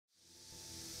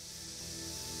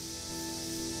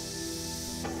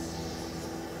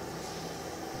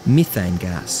methane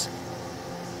gas.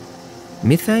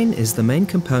 Methane is the main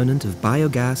component of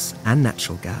biogas and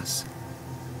natural gas.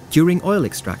 During oil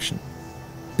extraction,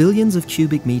 billions of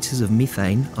cubic meters of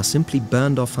methane are simply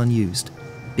burned off unused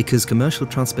because commercial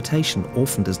transportation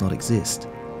often does not exist.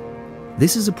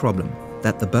 This is a problem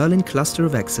that the Berlin Cluster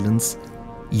of Excellence,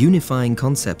 Unifying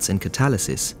Concepts in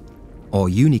Catalysis, or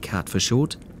UniCat for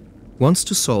short, wants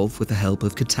to solve with the help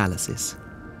of Catalysis.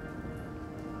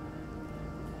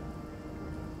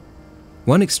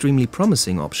 One extremely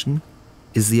promising option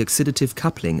is the oxidative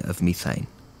coupling of methane.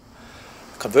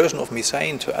 Conversion of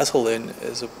methane to ethylene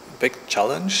is a big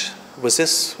challenge. With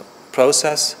this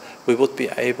process, we would be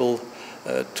able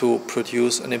to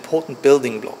produce an important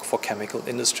building block for chemical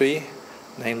industry,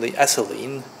 namely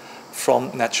ethylene,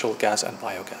 from natural gas and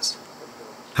biogas.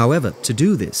 However, to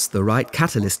do this, the right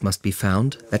catalyst must be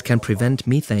found that can prevent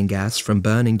methane gas from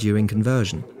burning during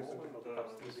conversion.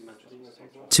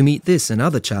 To meet this and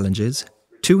other challenges,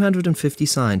 250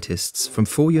 scientists from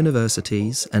 4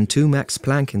 universities and 2 Max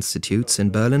Planck institutes in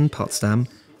Berlin and Potsdam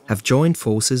have joined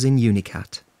forces in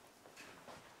UniCat.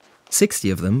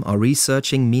 60 of them are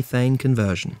researching methane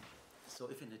conversion.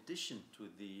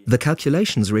 The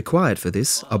calculations required for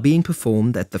this are being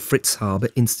performed at the Fritz Haber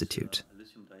Institute.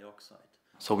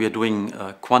 So we are doing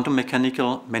quantum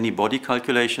mechanical many-body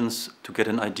calculations to get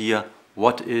an idea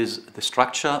what is the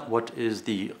structure, what is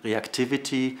the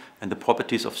reactivity and the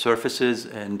properties of surfaces,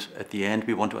 and at the end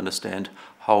we want to understand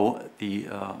how the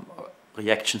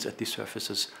reactions at these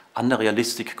surfaces under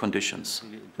realistic conditions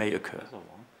may occur.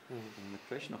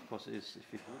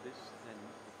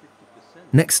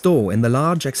 Next door in the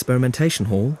large experimentation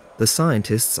hall, the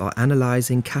scientists are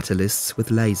analyzing catalysts with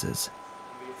lasers.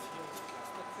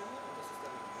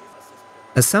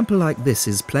 A sample like this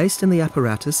is placed in the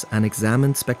apparatus and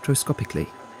examined spectroscopically.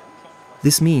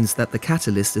 This means that the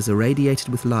catalyst is irradiated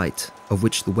with light, of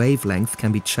which the wavelength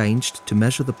can be changed to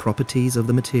measure the properties of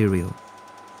the material.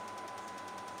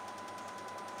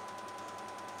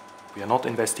 We are not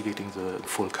investigating the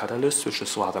full catalyst, which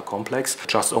is rather complex,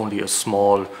 just only a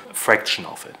small fraction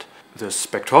of it. The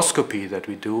spectroscopy that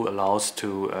we do allows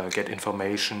to get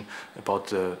information about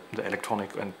the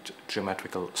electronic and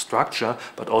geometrical structure,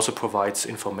 but also provides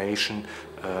information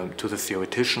to the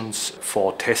theoreticians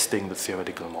for testing the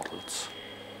theoretical models.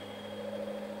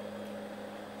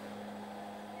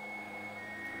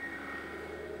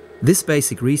 This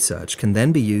basic research can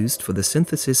then be used for the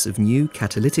synthesis of new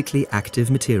catalytically active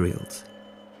materials.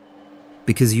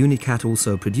 Because UniCat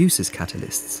also produces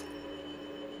catalysts,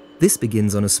 this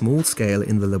begins on a small scale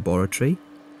in the laboratory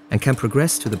and can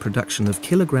progress to the production of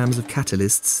kilograms of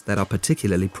catalysts that are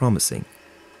particularly promising.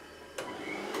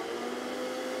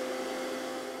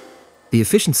 The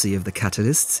efficiency of the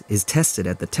catalysts is tested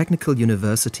at the Technical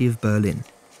University of Berlin.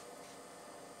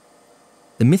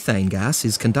 The methane gas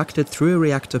is conducted through a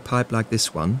reactor pipe like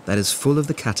this one that is full of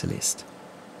the catalyst.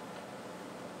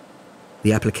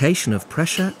 The application of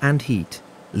pressure and heat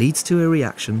leads to a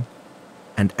reaction,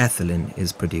 and ethylene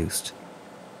is produced.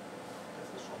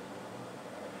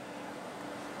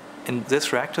 In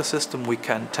this reactor system, we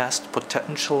can test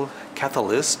potential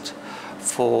catalysts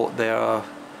for their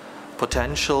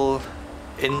potential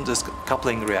in this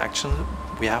coupling reaction.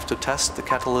 We have to test the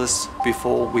catalysts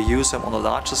before we use them on a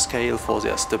larger scale for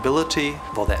their stability,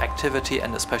 for their activity,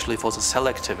 and especially for the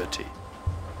selectivity.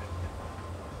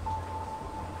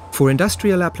 For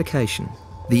industrial application,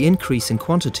 the increase in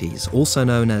quantities, also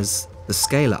known as the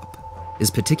scale-up,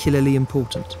 is particularly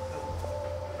important.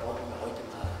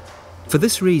 For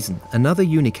this reason, another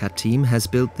UniCat team has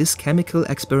built this chemical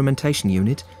experimentation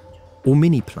unit, or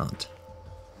mini-plant.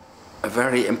 A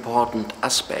very important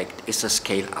aspect is the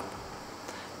scale-up.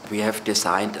 We have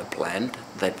designed a plant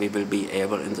that we will be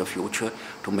able in the future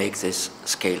to make this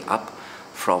scale up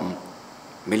from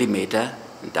millimeter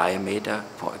in diameter,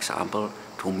 for example,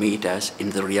 to meters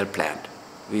in the real plant.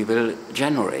 We will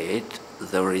generate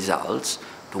the results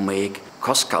to make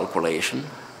cost calculation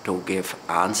to give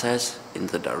answers in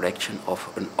the direction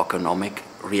of an economic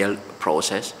real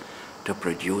process to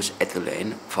produce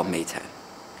ethylene from methane.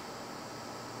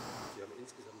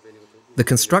 The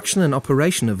construction and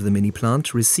operation of the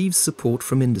mini-plant receives support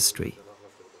from industry.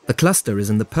 The cluster is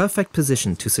in the perfect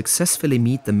position to successfully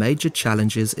meet the major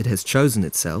challenges it has chosen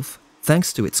itself,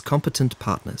 thanks to its competent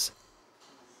partners.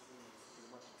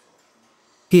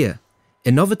 Here,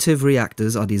 innovative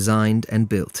reactors are designed and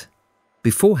built.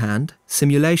 Beforehand,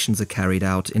 simulations are carried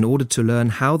out in order to learn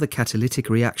how the catalytic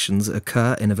reactions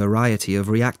occur in a variety of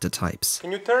reactor types.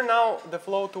 Can you turn now the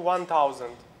flow to 1000?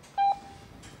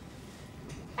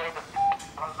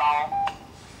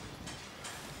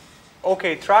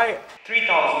 Okay, try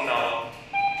 3000 now.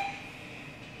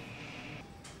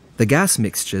 The gas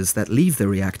mixtures that leave the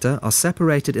reactor are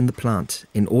separated in the plant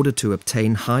in order to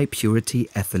obtain high-purity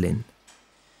ethylene.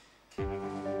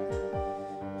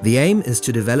 The aim is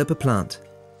to develop a plant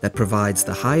that provides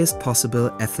the highest possible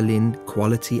ethylene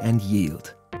quality and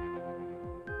yield.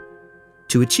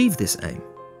 To achieve this aim,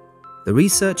 the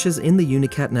researchers in the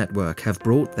UniCat network have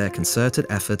brought their concerted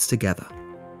efforts together.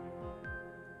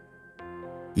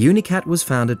 UniCat was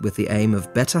founded with the aim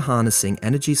of better harnessing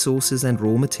energy sources and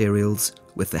raw materials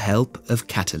with the help of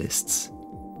catalysts.